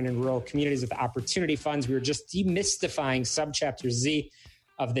Revitalize Urban and Rural Communities with Opportunity Funds. We were just demystifying Subchapter Z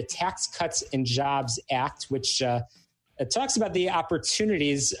of the Tax Cuts and Jobs Act, which It talks about the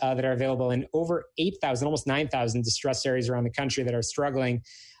opportunities that are available in over 8,000, almost 9,000 distressed areas around the country that are struggling.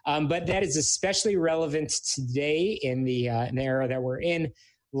 But that is especially relevant today in the era that we're in.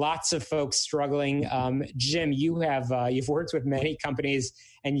 Lots of folks struggling. Jim, you've worked with many companies,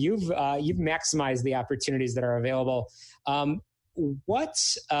 and you've maximized the opportunities that are available. What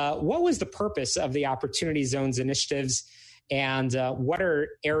was the purpose of the Opportunity Zones initiatives, and what are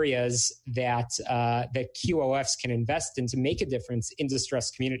areas that QOFs can invest in to make a difference in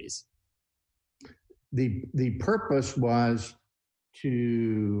distressed communities? The purpose was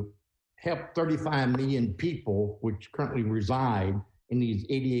to help 35 million people, which currently reside in these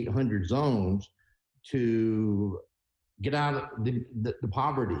 8,800 zones, to get out of the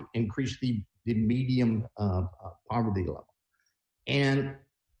poverty, increase the medium poverty level. And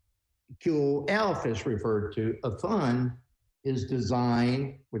QOF is referred to, a fund is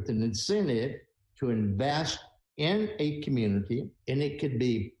designed with an incentive to invest in a community, and it could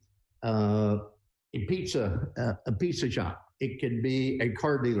be a pizza shop. It could be a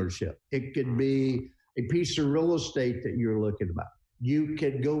car dealership. It could be a piece of real estate that you're looking about. You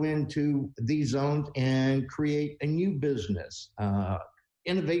could go into these zones and create a new business,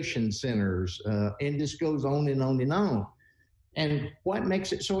 innovation centers, and this goes on and on and on. And what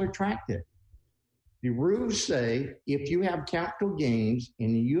makes it so attractive? The rules say if you have capital gains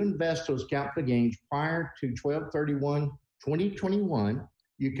and you invest those capital gains prior to 12/31/2021,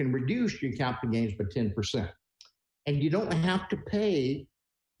 you can reduce your capital gains by 10%. And you don't have to pay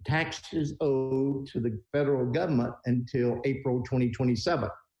taxes owed to the federal government until April 2027.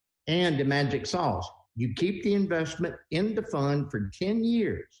 And the magic sauce, you keep the investment in the fund for 10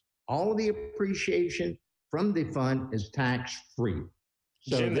 years. All of the appreciation from the fund is tax-free.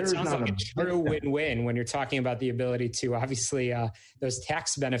 So Jim, it sounds like a true win-win when you're talking about the ability to, obviously, those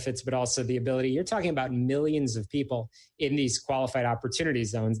tax benefits, but also the ability, you're talking about millions of people in these qualified opportunity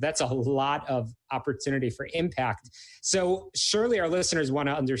zones. That's a lot of opportunity for impact. So surely our listeners want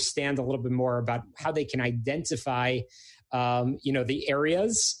to understand a little bit more about how they can identify, the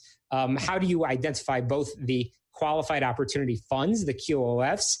areas. How do you identify both the qualified opportunity funds, the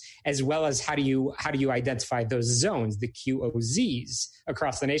QOFs, as well as how do you identify those zones, the QOZs,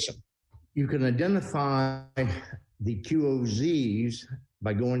 across the nation? You can identify the QOZs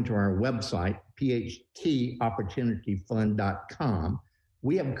by going to our website, phtopportunityfund.com.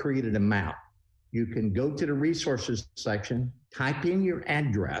 We have created a map. You can go to the resources section, type in your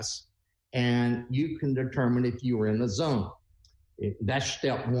address, and you can determine if you are in a zone. That's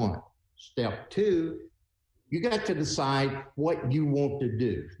step one. Step two, you got to decide what you want to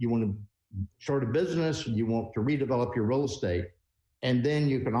do. You want to start a business, you want to redevelop your real estate. And then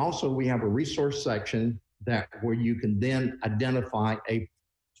you can also, we have a resource section where you can then identify a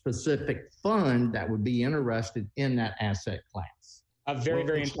specific fund that would be interested in that asset class. Very,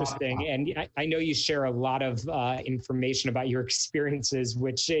 very interesting. And I know you share a lot of information about your experiences,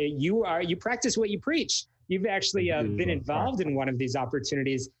 which you practice what you preach. You've actually been involved in one of these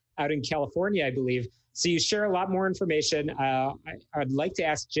opportunities out in California, I believe. So you share a lot more information. I'd like to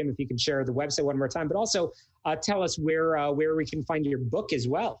ask Jim if you can share the website one more time, but also tell us where we can find your book as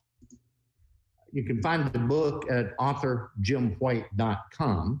well. You can find the book at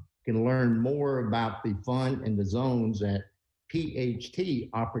authorjimwhite.com. You can learn more about the fund and the zones at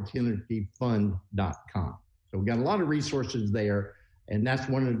phtopportunityfund.com. So we've got a lot of resources there, and that's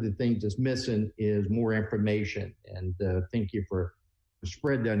one of the things that's missing is more information. And thank you for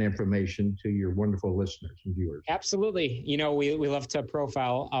spread that information to your wonderful listeners and viewers. Absolutely. We love to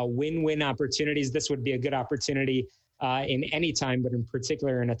profile win-win opportunities. This would be a good opportunity in any time, but in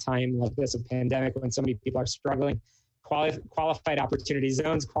particular in a time like this, a pandemic, when so many people are struggling. Qualified opportunity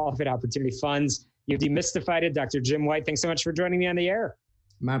zones, qualified opportunity funds. You've demystified it. Dr. Jim White, thanks so much for joining me on the air.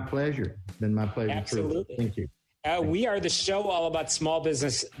 My pleasure. It's been my pleasure. Absolutely. Thank you. We are the show all about small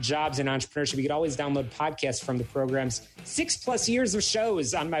business, jobs, and entrepreneurship. You can always download podcasts from the program's 6+ years of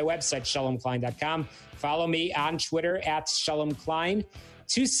shows on my website, shalomklein.com. Follow me on Twitter at shalomklein.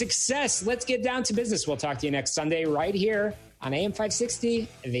 To success, let's get down to business. We'll talk to you next Sunday right here on AM 560,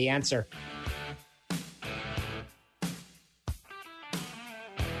 The Answer.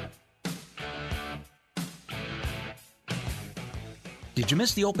 Did you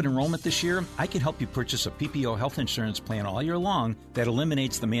miss the open enrollment this year? I can help you purchase a PPO health insurance plan all year long that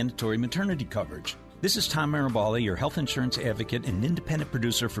eliminates the mandatory maternity coverage. This is Tom Marabali, your health insurance advocate and independent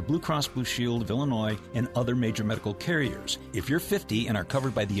producer for Blue Cross Blue Shield of Illinois and other major medical carriers. If you're 50 and are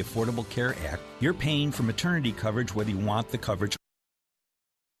covered by the Affordable Care Act, you're paying for maternity coverage whether you want the coverage